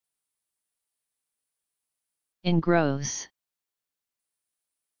engross.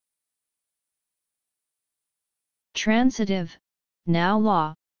 Transitive, now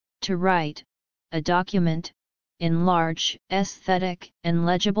law, to write, a document, in large, aesthetic and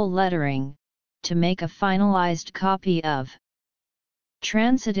legible lettering, to make a finalized copy of.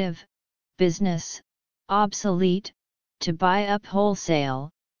 Transitive, business, obsolete, to buy up wholesale,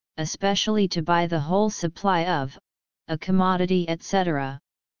 especially to buy the whole supply of, a commodity etc.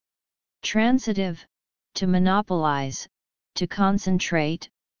 Transitive, to monopolize, to concentrate,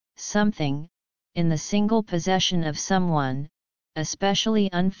 something, in the single possession of someone, especially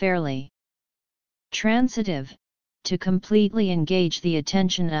unfairly. Transitive, to completely engage the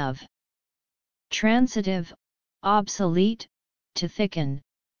attention of. Transitive, obsolete, to thicken,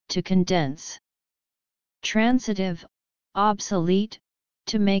 to condense. Transitive, obsolete,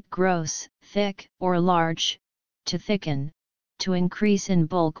 to make gross, thick or large, to thicken, to increase in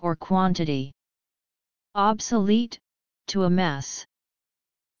bulk or quantity. Obsolete, to amass.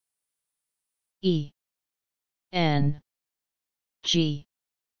 E N G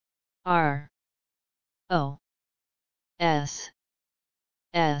R O S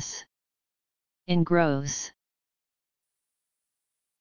engross.